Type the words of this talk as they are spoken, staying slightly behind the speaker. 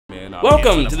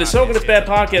Welcome to the So Good It's Bad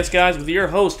podcast, guys, with your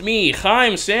host, me,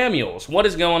 Chaim Samuels. What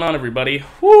is going on, everybody?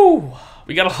 Whew!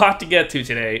 We got a lot to get to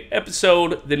today.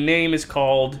 Episode, the name is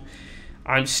called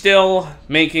I'm Still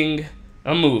Making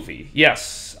a Movie.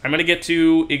 Yes, I'm going to get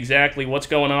to exactly what's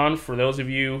going on. For those of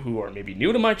you who are maybe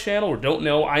new to my channel or don't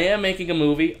know, I am making a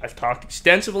movie. I've talked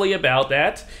extensively about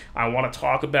that. I want to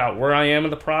talk about where I am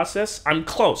in the process. I'm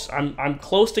close. I'm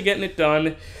close to getting it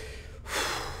done.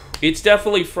 It's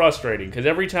definitely frustrating because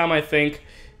every time I think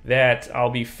that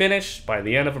I'll be finished by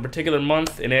the end of a particular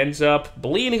month, it ends up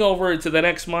bleeding over into the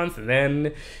next month, and then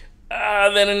it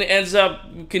ends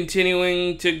up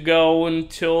continuing to go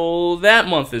until that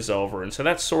month is over. And so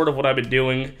that's sort of what I've been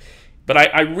doing. But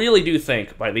I really do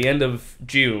think by the end of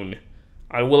June,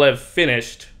 I will have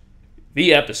finished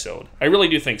the episode. I really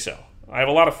do think so. I have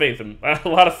a lot of faith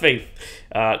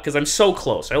because I'm so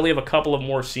close. I only have a couple of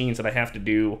more scenes that I have to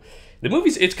do. The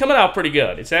movie's, it's coming out pretty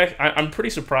good. I'm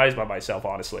pretty surprised by myself,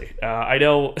 honestly. I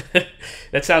know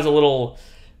that sounds a little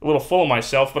full of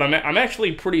myself, but I'm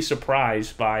actually pretty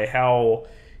surprised by how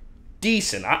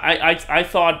decent. I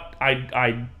thought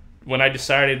when I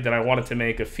decided that I wanted to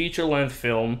make a feature-length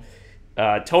film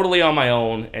totally on my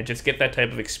own and just get that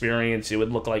type of experience, it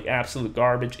would look like absolute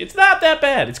garbage. It's not that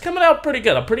bad. It's coming out pretty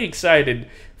good. I'm pretty excited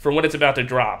for when it's about to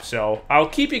drop. So I'll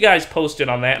keep you guys posted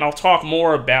on that, and I'll talk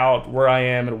more about where I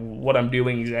am and what I'm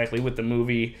doing exactly with the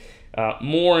movie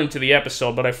more into the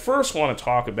episode. But I first want to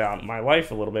talk about my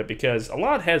life a little bit because a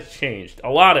lot has changed.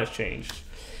 A lot has changed.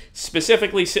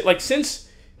 Specifically, like since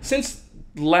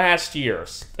last year,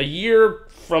 a year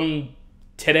from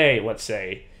today, let's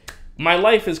say, my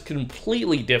life is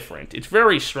completely different. It's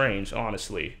very strange,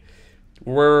 honestly,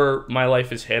 where my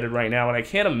life is headed right now, and I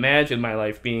can't imagine my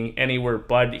life being anywhere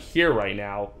but here right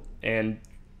now, and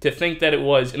to think that it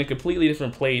was in a completely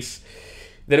different place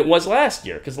than it was last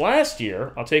year, because last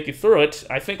year, I'll take you through it,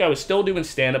 I think I was still doing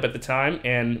stand-up at the time,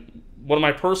 and one of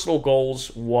my personal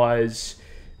goals was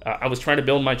I was trying to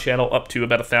build my channel up to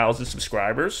about 1,000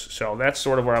 subscribers, so that's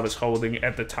sort of where I was holding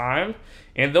at the time,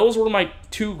 and those were my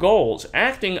two goals.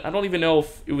 Acting, I don't even know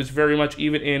if it was very much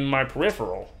even in my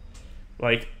peripheral.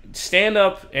 Like,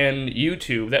 stand-up and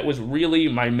YouTube, that was really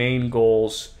my main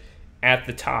goals at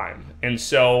the time. And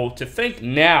so, to think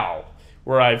now,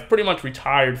 where I've pretty much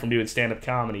retired from doing stand-up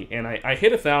comedy, and I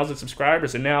hit 1,000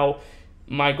 subscribers, and now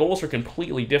my goals are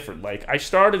completely different. Like, I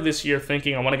started this year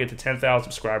thinking I want to get to 10,000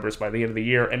 subscribers by the end of the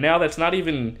year, and now that's not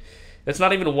even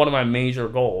one of my major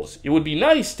goals. It would be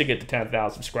nice to get to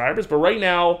 10,000 subscribers, but right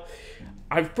now,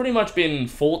 I've pretty much been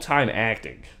full-time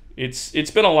acting. It's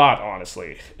been a lot,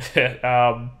 honestly.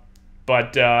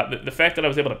 But the fact that I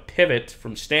was able to pivot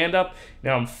from stand-up,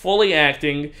 now I'm fully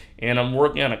acting, and I'm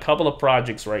working on a couple of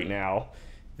projects right now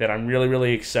that I'm really,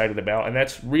 really excited about, and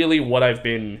that's really what I've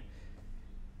been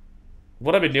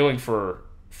doing for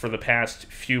the past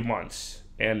few months,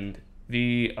 and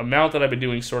the amount that I've been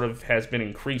doing sort of has been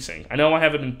increasing. I know I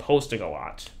haven't been posting a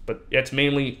lot, but that's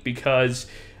mainly because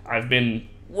I've been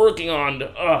working on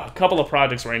a couple of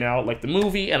projects right now, like the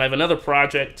movie, and I have another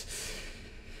project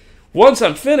once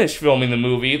I'm finished filming the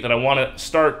movie that I want to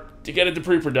start to get into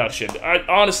pre-production.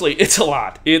 Honestly, it's a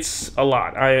lot. It's a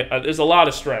lot. There's a lot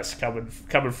of stress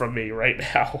coming from me right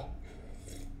now.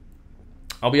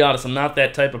 I'll be honest, I'm not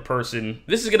that type of person.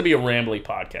 This is going to be a rambly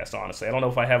podcast, honestly. I don't know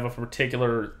if I have a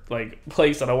particular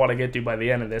place that I want to get to by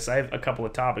the end of this. I have a couple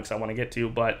of topics I want to get to,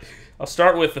 but I'll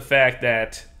start with the fact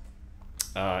that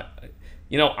I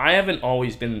haven't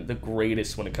always been the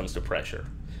greatest when it comes to pressure.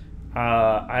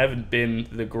 I haven't been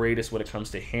the greatest when it comes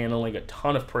to handling a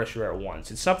ton of pressure at once.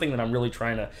 It's something that I'm really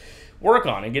trying to work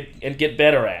on and get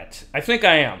better at. I think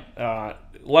I am.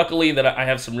 Luckily, that I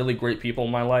have some really great people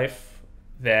in my life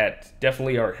that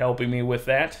definitely are helping me with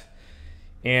that.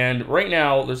 And right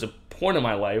now, there's a point in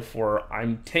my life where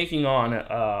I'm taking on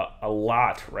a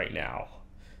lot right now.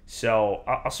 So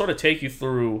I'll sort of take you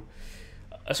through.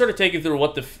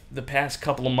 What the past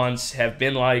couple of months have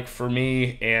been like for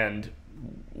me, and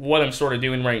what I'm sort of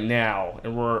doing right now,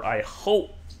 and where I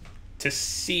hope to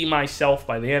see myself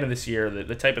by the end of this year,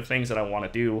 the type of things that I want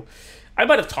to do. I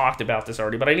might have talked about this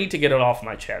already, but I need to get it off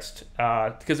my chest,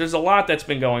 because there's a lot that's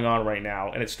been going on right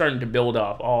now, and it's starting to build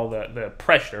up, all the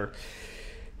pressure,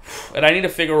 and I need to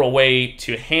figure a way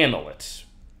to handle it.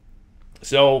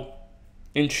 So,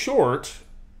 in short,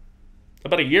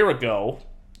 about a year ago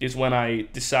is when I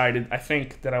decided, I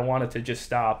think, that I wanted to just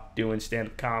stop doing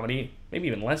stand-up comedy. Maybe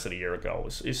even less than a year ago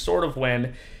is sort of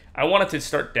when I wanted to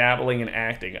start dabbling in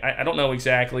acting. I don't know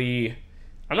exactly,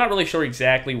 I'm not really sure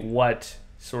exactly what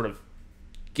sort of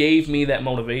gave me that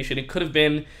motivation. It could have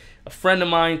been a friend of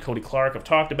mine, Cody Clark. I've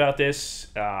talked about this.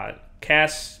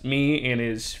 cast me in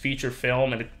his feature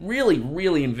film, and it really,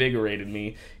 really invigorated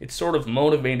me. It sort of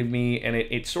motivated me, and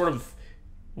it sort of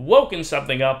woken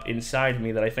something up inside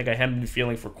me that I think I hadn't been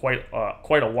feeling for quite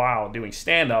a while doing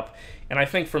stand-up. And I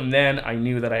think from then I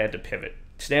knew that I had to pivot.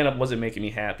 Stand-up wasn't making me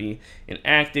happy. In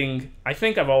acting, I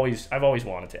think I've always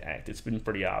wanted to act. It's been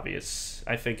pretty obvious.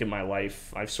 I think in my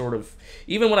life, I've sort of,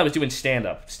 even when I was doing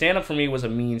stand-up for me was a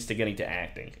means to getting to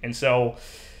acting. And so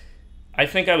I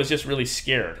think I was just really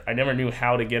scared. I never knew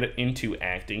how to get into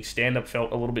acting. Stand-up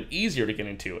felt a little bit easier to get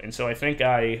into. And so I think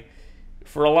I,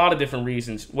 for a lot of different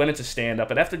reasons, went into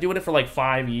stand-up. And after doing it for like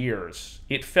 5 years,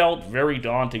 it felt very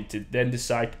daunting to then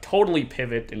decide to totally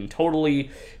pivot and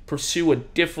totally pursue a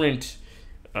different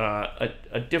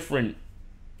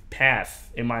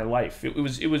path in my life. It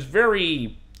was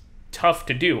very tough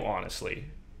to do, honestly.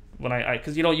 When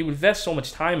because you invest so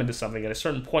much time into something, at a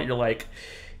certain point you're like,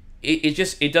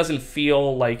 it doesn't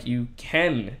feel like you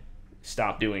can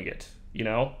stop doing it,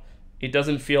 It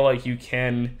doesn't feel like you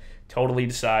can totally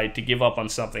decide to give up on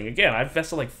something. Again, I've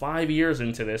invested like 5 years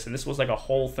into this, and this was like a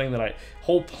whole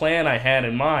plan I had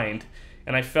in mind,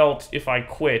 and I felt if I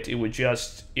quit, it would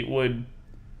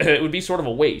be sort of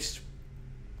a waste.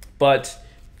 But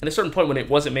at a certain point when it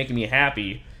wasn't making me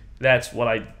happy, that's what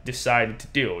I decided to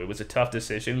do. It was a tough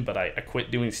decision, but I quit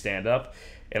doing stand-up,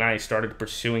 and I started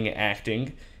pursuing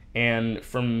acting. And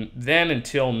from then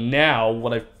until now,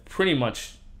 what I've pretty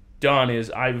much done is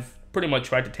I've pretty much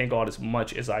tried to take on as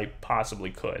much as I possibly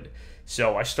could.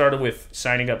 So I started with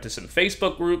signing up to some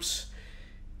Facebook groups.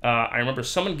 I remember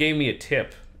someone gave me a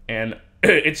tip, and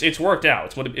it's worked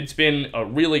out. It's been a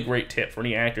really great tip for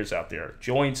any actors out there.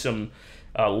 Join some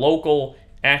local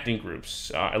acting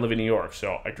groups. I live in New York,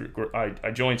 so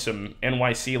I joined some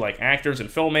NYC like actors and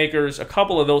filmmakers, a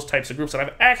couple of those types of groups, and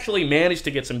I've actually managed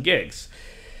to get some gigs.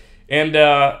 And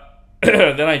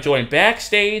then I joined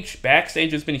Backstage.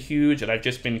 Backstage has been huge, and I've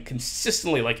just been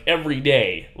consistently, like every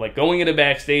day, like going into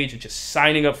Backstage and just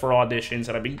signing up for auditions,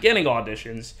 and I've been getting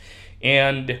auditions.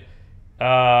 And,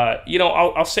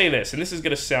 I'll say this, and this is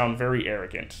going to sound very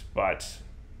arrogant, but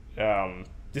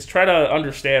just try to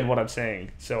understand what I'm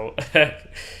saying. So,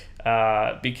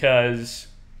 because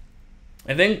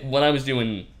I think when I was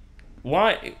doing,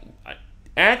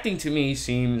 acting to me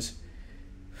seems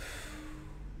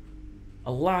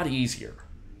a lot easier.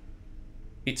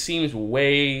 It seems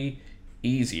way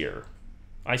easier.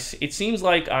 It seems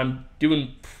like I'm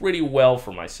doing pretty well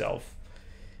for myself.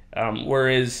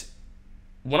 Whereas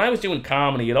when I was doing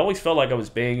comedy, it always felt like I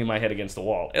was banging my head against the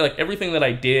wall. Like everything that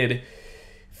I did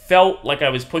felt like I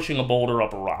was pushing a boulder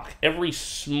up a rock. Every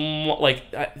small,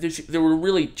 there were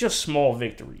really just small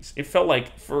victories. It felt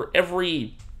like for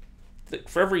every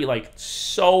like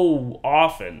so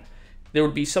often, there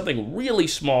would be something really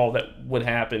small that would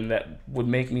happen that would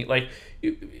make me like,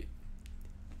 it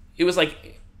was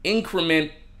like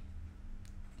increment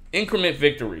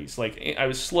victories. Like I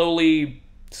was slowly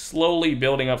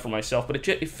building up for myself, but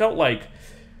it felt like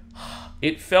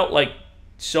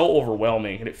so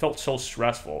overwhelming, and it felt so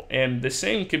stressful. And the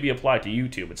same could be applied to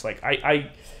YouTube. It's like I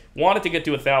wanted to get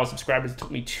to 1,000 subscribers. It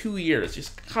took me 2 years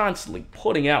just constantly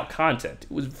putting out content.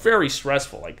 It was very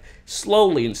stressful, like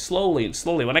slowly.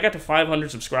 When I got to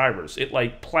 500 subscribers, it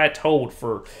like plateaued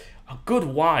for a good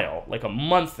while, like a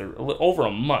month or over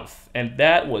a month. And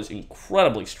that was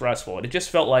incredibly stressful. And it just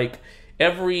felt like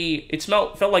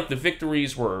felt like the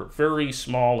victories were very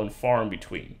small and far in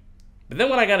between. But then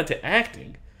when I got into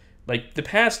acting, like the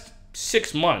past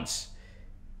 6 months,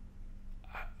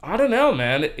 I don't know,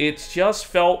 man. It just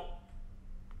felt,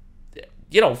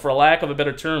 for a lack of a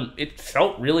better term, it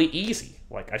felt really easy.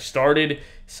 Like I started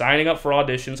signing up for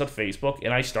auditions on Facebook,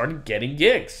 and I started getting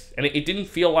gigs. And it didn't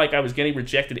feel like I was getting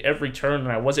rejected every turn,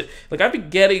 and I wasn't. Like I've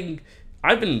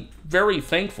been very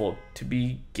thankful to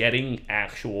be getting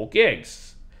actual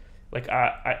gigs. Like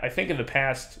I think in the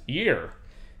past year,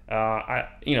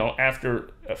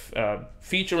 after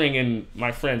featuring in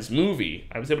my friend's movie,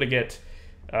 I was able to get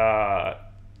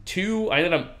I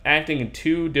ended up acting in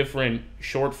 2 different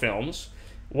short films.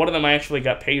 One of them I actually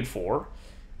got paid for.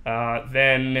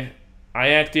 Then I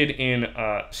acted in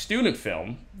a student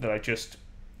film that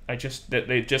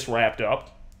they just wrapped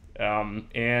up.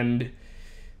 And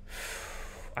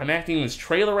I'm acting in this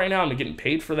trailer right now. I'm getting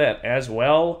paid for that as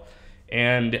well.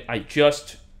 And I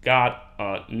just got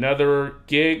another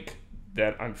gig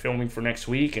that I'm filming for next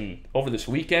week and over this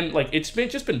weekend. Like it's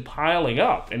been piling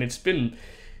up, and it's been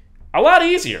a lot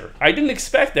easier. I didn't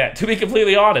expect that, to be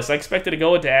completely honest. I expected to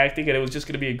go into acting and it was just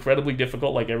going to be incredibly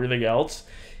difficult like everything else.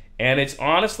 And it's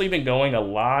honestly been going a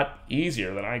lot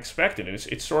easier than I expected. And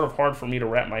it's sort of hard for me to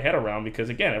wrap my head around because,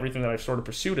 again, everything that I've sort of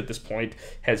pursued at this point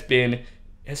has been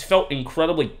has felt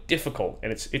incredibly difficult,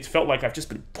 and it's felt like I've just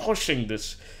been pushing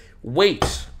this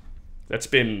weight that's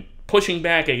been pushing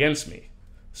back against me,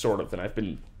 sort of, and I've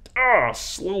been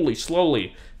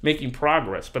slowly making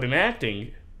progress. But in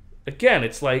acting, again,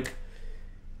 it's like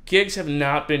gigs have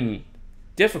not been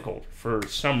difficult for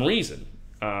some reason.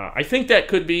 I think that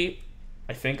could be,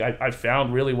 I think I've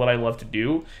found really what I love to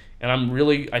do, and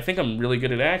I think I'm really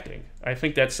good at acting. I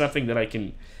think that's something that I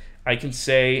can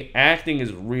say acting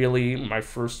is really my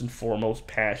first and foremost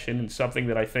passion, and something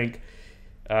that I think,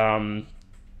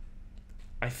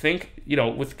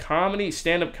 with comedy,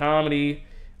 stand-up comedy,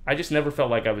 I just never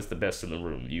felt like I was the best in the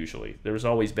room, usually. There was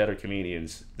always better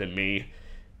comedians than me.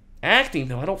 Acting,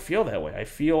 though, I don't feel that way. I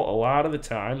feel a lot of the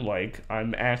time like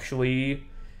I'm actually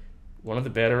one of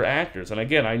the better actors. And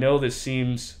again, I know this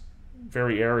seems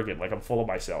very arrogant, like I'm full of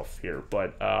myself here,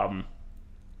 but,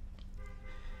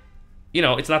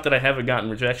 it's not that I haven't gotten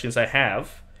rejections. I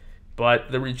have, but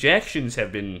the rejections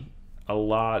have been a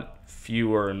lot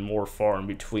fewer and more far in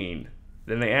between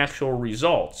than the actual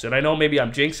results. And I know maybe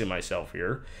I'm jinxing myself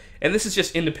here, and this is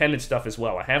just independent stuff as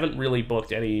well. I haven't really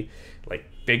booked any like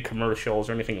big commercials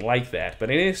or anything like that, but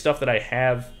any of the stuff that I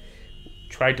have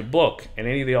tried to book and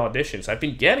any of the auditions, I've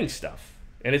been getting stuff,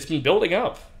 and it's been building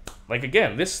up. Like,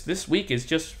 again, this week is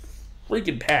just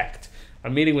freaking packed.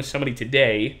 I'm meeting with somebody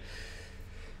today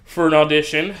for an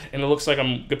audition, and it looks like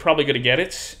I'm probably going to get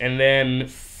it. And then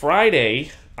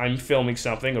Friday, I'm filming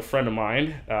something, a friend of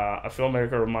mine, a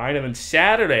filmmaker of mine, and then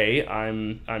Saturday,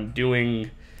 I'm doing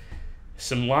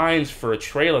some lines for a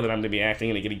trailer that I'm going to be acting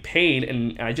in and getting paid,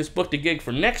 and I just booked a gig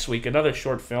for next week, another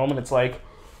short film, and it's like,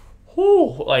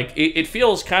 whew, like, it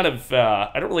feels kind of,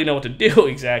 I don't really know what to do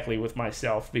exactly with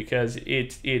myself, because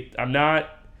I'm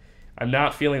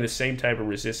not feeling the same type of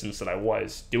resistance that I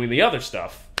was doing the other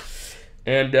stuff.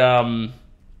 And,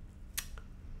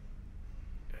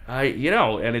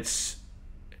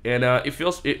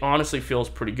 it honestly feels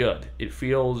pretty good. It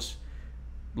feels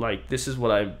like this is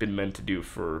what I've been meant to do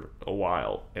for a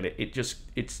while, and it's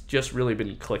just really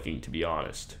been clicking, to be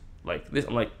honest.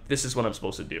 This is what I'm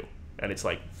supposed to do, and it's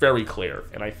like very clear.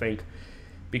 And I think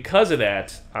because of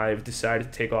that, I've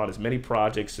decided to take on as many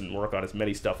projects and work on as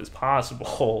many stuff as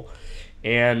possible.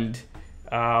 And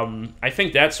I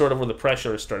think that's sort of where the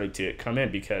pressure is starting to come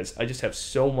in, because I just have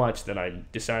so much that I'm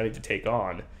deciding to take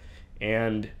on.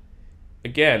 And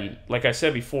again, like I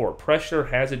said before, pressure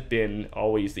hasn't been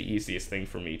always the easiest thing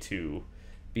for me to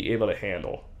be able to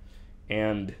handle.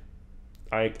 And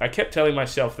I kept telling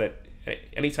myself that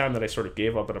anytime that I sort of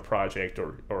gave up on a project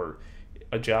or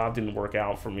a job didn't work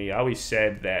out for me, I always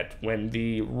said that when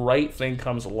the right thing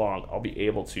comes along, I'll be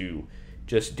able to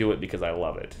just do it because I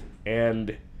love it.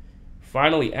 And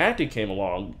finally, acting came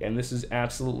along, and this is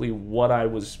absolutely what I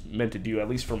was meant to do, at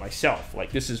least for myself.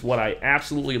 Like, this is what I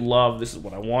absolutely love. This is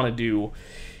what I want to do.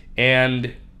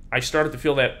 And I started to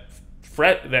feel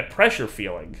that pressure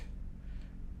feeling.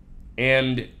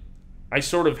 And I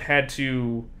sort of had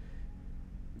to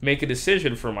make a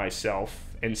decision for myself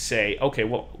and say, okay,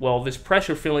 well, this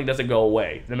pressure feeling doesn't go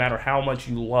away, no matter how much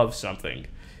you love something.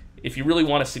 If you really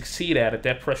want to succeed at it,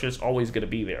 that pressure is always going to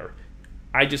be there.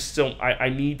 I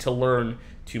need to learn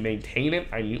to maintain it.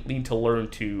 I need to learn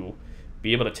to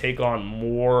be able to take on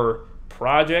more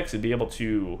projects and be able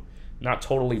to not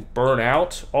totally burn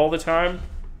out all the time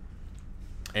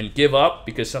and give up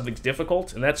because something's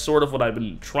difficult. And that's sort of what I've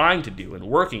been trying to do and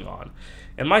working on.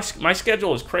 And my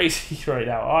schedule is crazy right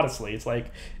now, honestly. It's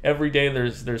like every day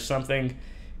there's something.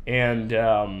 And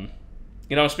I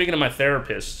was speaking to my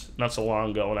therapist not so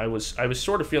long ago, and I was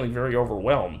sort of feeling very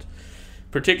overwhelmed.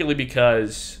 Particularly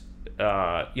because,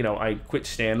 I quit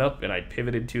stand-up and I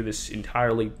pivoted to this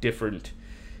entirely different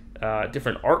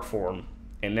art form,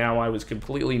 and now I was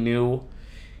completely new,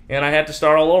 and I had to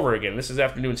start all over again. This is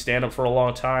after doing stand-up for a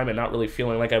long time and not really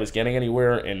feeling like I was getting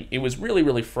anywhere, and it was really,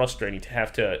 really frustrating to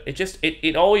have to.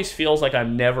 It always feels like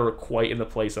I'm never quite in the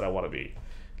place that I want to be.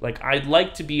 Like, I'd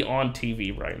like to be on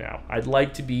TV right now. I'd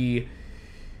like to be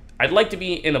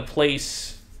in a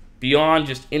place beyond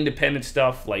just independent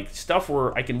stuff, like stuff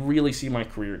where I can really see my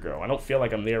career grow. I don't feel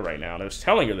like I'm there right now. And I was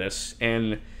telling her this,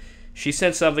 and she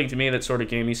said something to me that sort of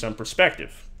gave me some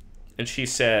perspective. And she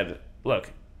said,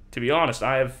 look, to be honest,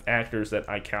 I have actors that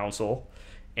I counsel,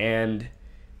 and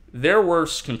their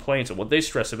worst complaints and what they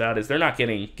stress about is they're not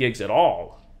getting gigs at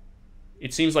all.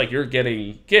 It seems like you're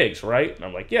getting gigs, right? And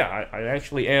I'm like, yeah, I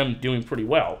actually am doing pretty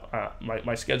well.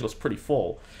 My schedule's pretty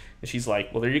full. And she's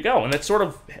like, well, there you go. And that sort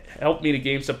of helped me to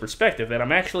gain some perspective that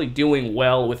I'm actually doing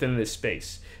well within this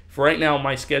space. For right now,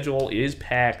 my schedule is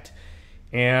packed.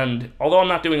 And although I'm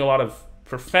not doing a lot of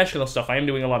professional stuff, I am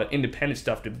doing a lot of independent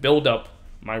stuff to build up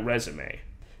my resume.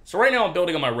 So right now I'm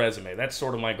building on my resume. That's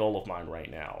sort of my goal of mine right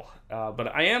now.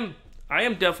 But I am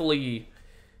definitely.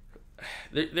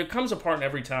 There comes a part in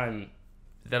every time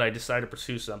that I decide to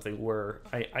pursue something where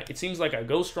it seems like I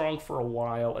go strong for a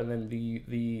while, and then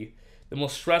the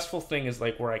most stressful thing is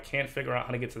like where I can't figure out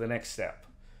how to get to the next step.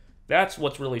 That's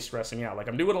what's really stressing me out. Like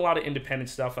I'm doing a lot of independent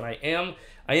stuff, and I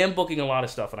am booking a lot of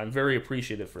stuff, and I'm very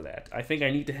appreciative for that. I think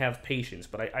I need to have patience,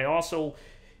 but I also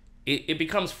it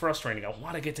becomes frustrating. I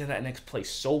want to get to that next place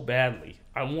so badly.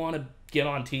 I want to get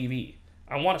on TV.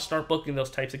 I want to start booking those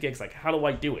types of gigs. Like how do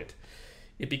I do it?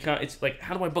 It's like,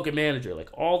 how do I book a manager? Like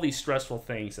all these stressful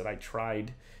things that I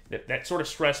tried that sort of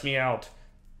stressed me out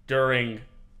during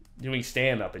doing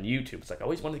stand-up and YouTube. It's like I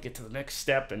always wanted to get to the next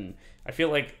step, and I feel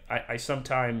like I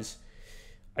sometimes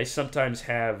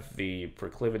have the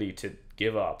proclivity to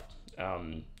give up,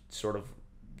 sort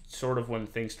of when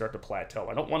things start to plateau.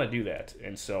 I don't want to do that,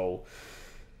 and so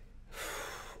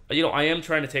I am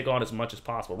trying to take on as much as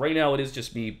possible. Right now, it is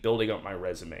just me building up my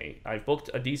resume. I've booked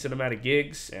a decent amount of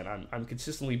gigs, and I'm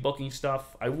consistently booking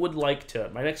stuff. I would like to.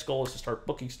 My next goal is to start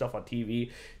booking stuff on TV.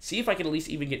 See if I can at least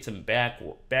even get some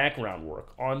background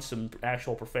work on some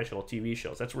actual professional TV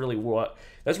shows. That's really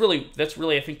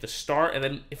I think the start. And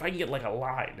then if I can get like a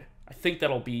line, I think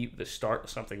that'll be the start of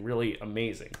something really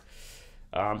amazing.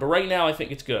 But right now, I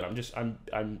think it's good.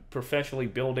 I'm professionally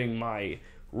building my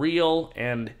reel,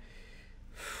 and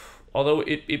although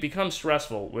it becomes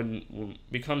stressful when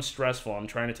it becomes stressful, I'm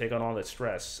trying to take on all that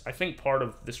stress. I think part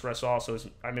of the stress also is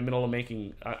I'm in the middle of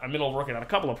working on a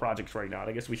couple of projects right now. And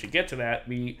I guess we should get to that.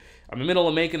 I'm in the middle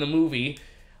of making the movie.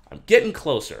 I'm getting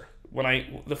closer.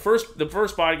 The first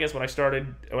podcast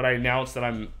when I announced that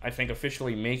I think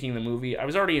officially making the movie, I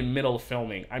was already in the middle of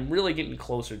filming. I'm really getting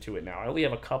closer to it now. I only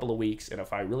have a couple of weeks, and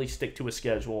if I really stick to a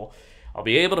schedule, I'll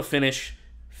be able to finish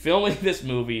filming this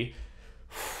movie.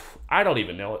 I don't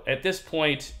even know. At this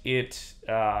point, at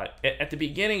the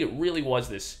beginning, it really was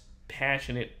this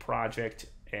passionate project,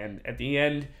 and at the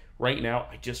end, right now,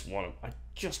 I just want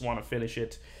to finish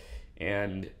it,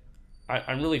 and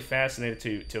I'm really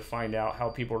fascinated to find out how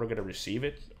people are going to receive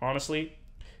it. Honestly,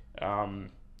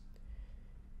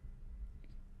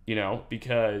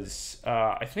 because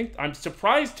I think I'm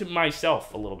surprised to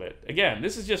myself a little bit. Again,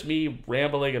 this is just me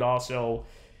rambling and also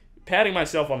patting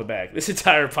myself on the back this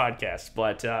entire podcast,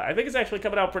 but I think it's actually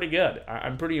coming out pretty good.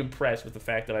 I'm pretty impressed with the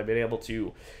fact that I've been able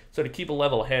to sort of keep a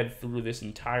level head through this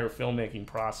entire filmmaking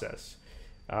process,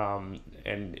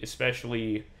 and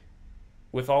especially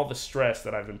with all the stress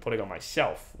that I've been putting on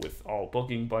myself with all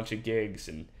booking a bunch of gigs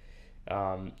and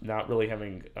not really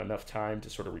having enough time to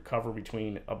sort of recover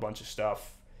between a bunch of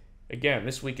stuff. Again,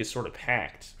 this week is sort of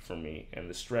packed for me, and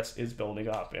the stress is building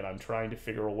up, and I'm trying to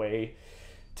figure a way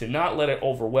to not let it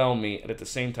overwhelm me, and at the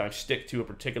same time stick to a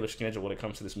particular schedule when it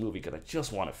comes to this movie, because I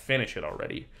just want to finish it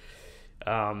already.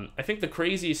 I think the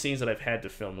craziest scenes that I've had to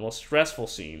film, the most stressful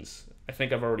scenes, I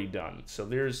think I've already done. So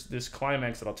there's this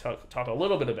climax that I'll talk a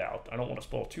little bit about. I don't want to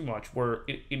spoil too much, where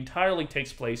it entirely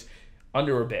takes place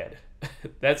under a bed.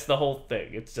 That's the whole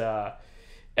thing.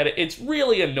 And it's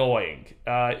really annoying.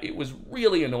 It was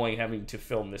really annoying having to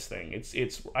film this thing.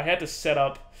 I had to set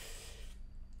up.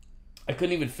 I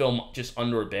couldn't even film just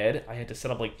under a bed. I had to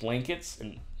set up like blankets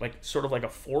and like sort of like a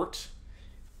fort,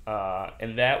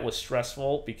 and that was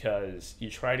stressful because you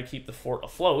try to keep the fort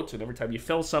afloat, and every time you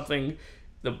film something,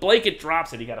 the blanket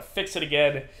drops and you got to fix it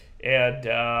again. And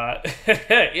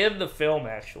in the film,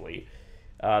 actually,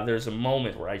 there's a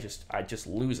moment where I just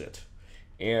lose it,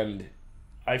 and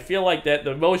I feel like that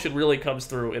the emotion really comes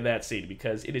through in that scene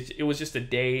because it was just a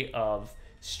day of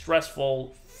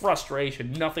stressful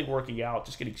frustration, nothing working out,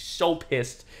 just getting so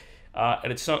pissed,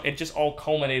 and it just all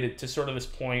culminated to sort of this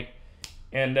point,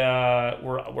 and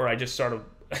where I just sort of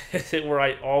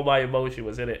all my emotion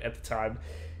was in it at the time.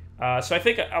 So I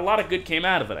think a lot of good came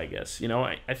out of it. I guess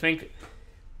I think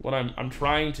what I'm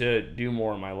trying to do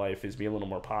more in my life is be a little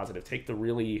more positive. Take the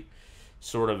really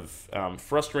sort of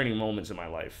frustrating moments in my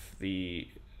life, the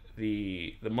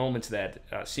moments that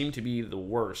seem to be the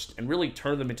worst, and really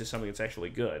turn them into something that's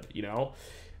actually good.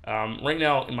 Right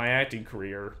now in my acting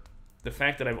career, the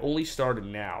fact that I've only started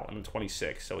now, and I'm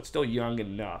 26, so it's still young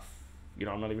enough.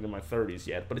 I'm not even in my 30s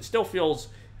yet, but it still feels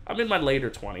I'm in my later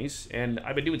 20s, and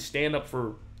I've been doing stand-up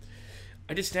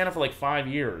I did stand-up for like 5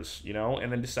 years,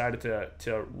 and then decided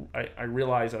I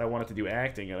realized that I wanted to do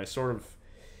acting, and I sort of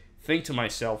think to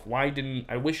myself,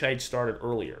 I wish I had started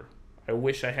earlier. I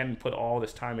wish I hadn't put all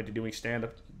this time into doing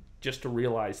stand-up just to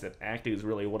realize that acting is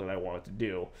really what I wanted to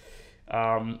do.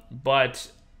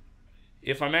 But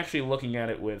if I'm actually looking at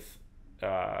it with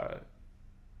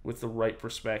the right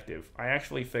perspective, I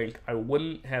actually think I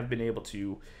wouldn't have been able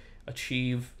to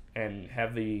achieve and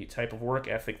have the type of work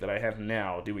ethic that I have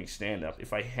now doing stand-up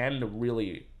if I hadn't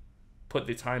really put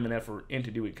the time and effort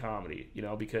into doing comedy,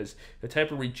 because the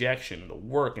type of rejection, the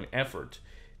work and effort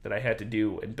that I had to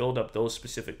do and build up those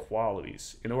specific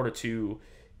qualities in order to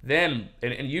then,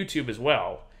 and YouTube as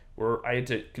well, where I had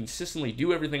to consistently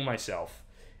do everything myself.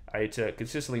 I had to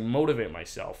consistently motivate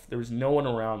myself. There was no one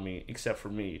around me except for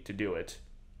me to do it.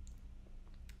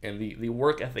 And the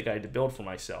work ethic I had to build for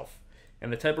myself,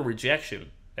 and the type of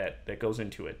rejection that goes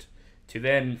into it, to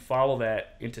then follow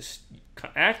that into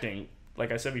acting,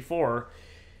 like I said before,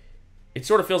 it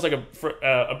sort of feels like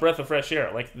a breath of fresh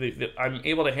air. Like I'm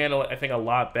able to handle it, I think, a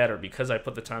lot better because I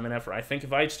put the time and effort. I think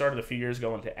if I had started a few years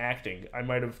ago into acting, I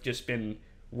might have just been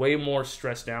way more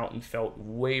stressed out and felt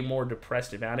way more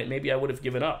depressed about it. Maybe I would have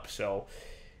given up. So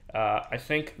I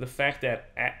think the fact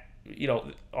that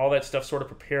all that stuff sort of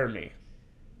prepared me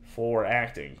for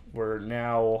acting, where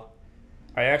now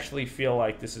I actually feel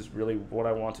like this is really what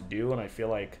I want to do, and I feel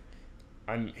like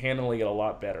I'm handling it a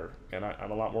lot better, and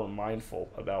I'm a lot more mindful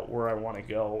about where I want to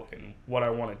go and what I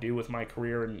want to do with my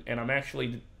career, and I'm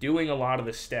actually doing a lot of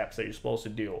the steps that you're supposed to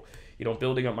do.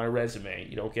 Building up my resume.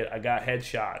 I got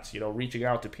headshots. Reaching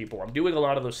out to people. I'm doing a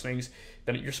lot of those things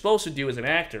that you're supposed to do as an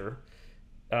actor,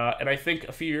 and I think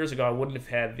a few years ago I wouldn't have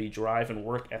had the drive and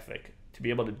work ethic to be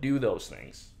able to do those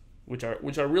things, which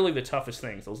are really the toughest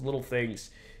things. Those little things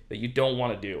that you don't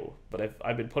want to do, but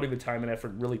I've been putting the time and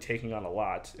effort, really taking on a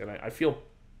lot, and I feel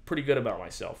pretty good about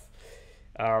myself.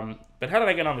 But how did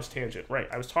I get on this tangent? Right,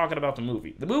 I was talking about the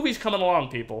movie. The movie's coming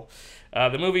along, people.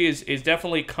 The movie is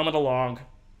definitely coming along.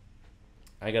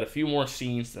 I got a few more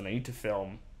scenes that I need to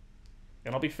film,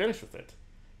 and I'll be finished with it.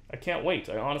 I can't wait.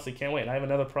 I honestly can't wait. And I have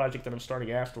another project that I'm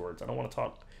starting afterwards. I don't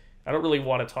really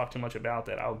want to talk too much about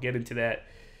that. I'll get into that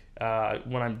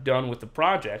when I'm done with the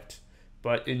project.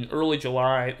 But in early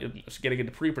July, it's getting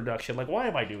into pre-production. Like, why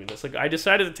am I doing this? Like, I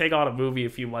decided to take on a movie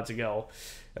a few months ago.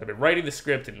 And I've been writing the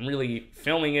script and really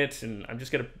filming it, and I'm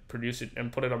just going to produce it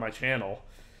and put it on my channel.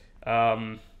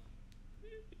 God,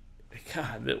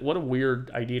 what a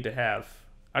weird idea to have.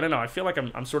 I don't know. I feel like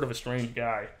I'm sort of a strange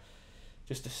guy.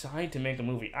 Just decide to make a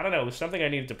movie. I don't know. It was something I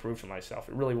needed to prove to myself.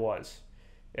 It really was.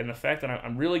 And the fact that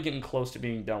I'm really getting close to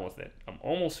being done with it. I'm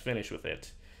almost finished with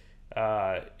it.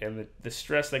 And the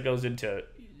stress that goes into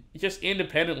just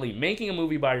independently making a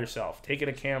movie by yourself, taking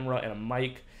a camera and a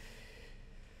mic.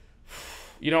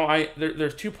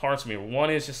 There's two parts of me. One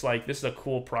is just like, this is a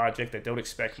cool project. I don't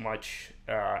expect much,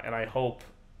 and I hope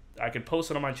I can post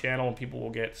it on my channel and people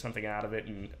will get something out of it,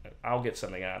 and I'll get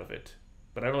something out of it.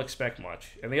 But I don't expect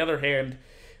much. On the other hand,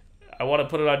 I want to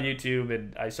put it on YouTube,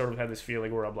 and I sort of have this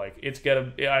feeling where I'm like,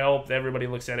 I hope that everybody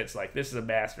looks at it, it's like, this is a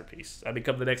masterpiece. I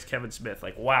become the next Kevin Smith.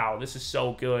 Like, wow, this is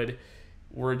so good.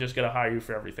 We're just going to hire you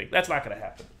for everything. That's not going to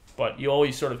happen. But you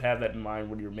always sort of have that in mind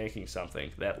when you're making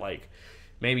something, that like,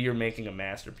 maybe you're making a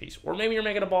masterpiece, or maybe you're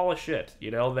making a ball of shit.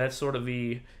 That's sort of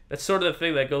the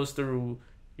thing that goes through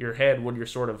your head when you're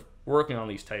sort of working on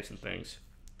these types of things.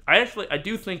 I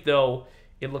do think, though,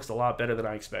 it looks a lot better than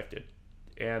I expected.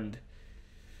 And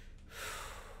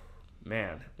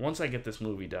man, once I get this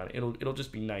movie done, it'll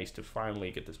just be nice to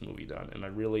finally get this movie done. And I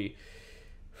really,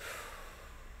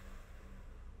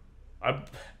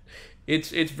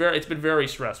 it's been very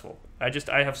stressful.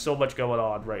 I have so much going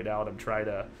on right now, and I'm trying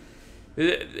to.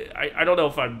 I don't know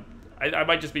if I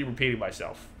might just be repeating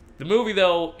myself. The movie,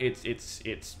 though,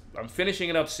 I'm finishing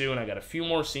it up soon. I got a few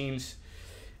more scenes,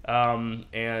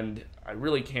 and I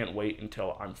really can't wait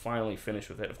until I'm finally finished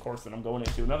with it. Of course, then I'm going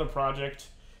into another project.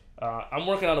 I'm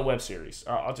working on a web series.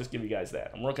 I'll just give you guys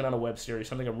that. I'm working on a web series,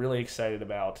 something I'm really excited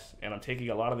about, and I'm taking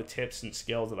a lot of the tips and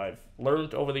skills that I've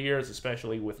learned over the years,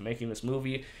 especially with making this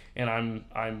movie, and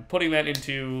I'm putting that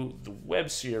into the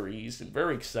web series, and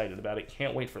very excited about it.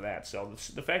 Can't wait for that. So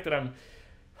the fact that I'm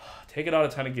taking on a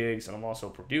ton of gigs, and I'm also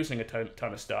producing a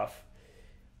ton of stuff,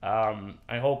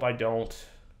 I hope I don't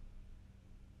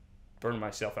burn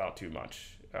myself out too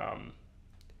much.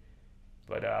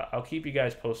 But I'll keep you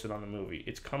guys posted on the movie.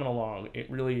 It's coming along. It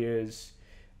really is.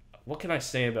 What can I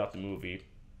say about the movie?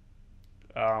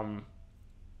 I'm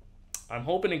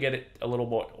hoping to get it a little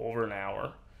bit over an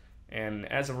hour.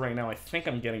 And as of right now, I think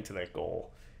I'm getting to that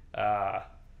goal. Man,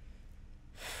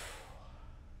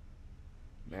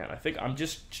 I think I'm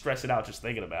just stressing out just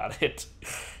thinking about it.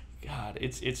 God,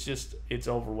 it's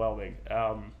overwhelming.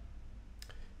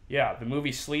 Yeah, the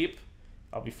movie Sleep.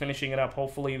 I'll be finishing it up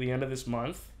hopefully at the end of this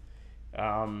month.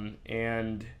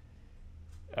 And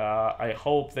I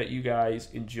hope that you guys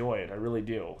enjoy it. I really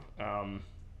do.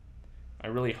 I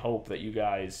really hope that you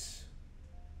guys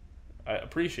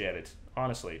appreciate it.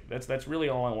 Honestly, that's really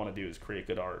all I want to do, is create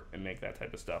good art and make that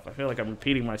type of stuff. I feel like I'm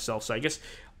repeating myself, so I guess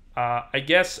I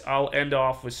guess I'll end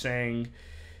off with saying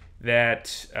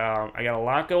that I got a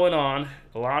lot going on,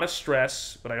 a lot of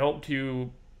stress, but I hope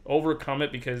to overcome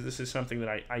it because this is something that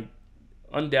I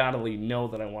undoubtedly know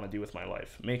that I want to do with my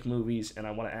life. Make movies, and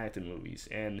I want to act in movies.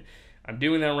 And I'm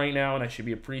doing that right now, and I should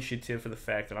be appreciative for the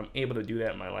fact that I'm able to do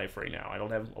that in my life right now. I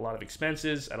don't have a lot of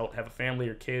expenses. I don't have a family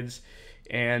or kids,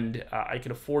 and I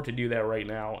can afford to do that right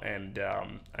now, and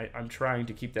I'm trying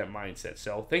to keep that mindset.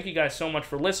 So thank you guys so much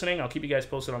for listening. I'll keep you guys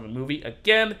posted on the movie.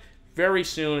 Again, very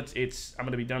soon, I'm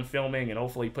going to be done filming and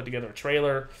hopefully put together a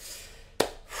trailer.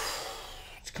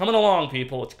 It's coming along,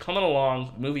 people. It's coming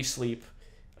along. Movie Sleep.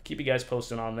 Keep you guys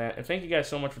posted on that. And thank you guys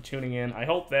so much for tuning in. I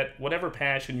hope that whatever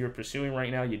passion you're pursuing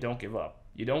right now, you don't give up.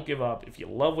 You don't give up. If you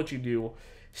love what you do,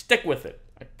 stick with it.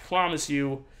 I promise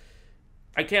you,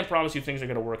 I can't promise you things are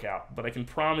going to work out, but I can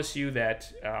promise you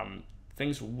that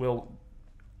things will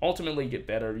ultimately get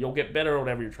better. You'll get better at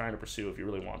whatever you're trying to pursue if you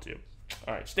really want to.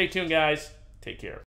 All right, stay tuned, guys. Take care.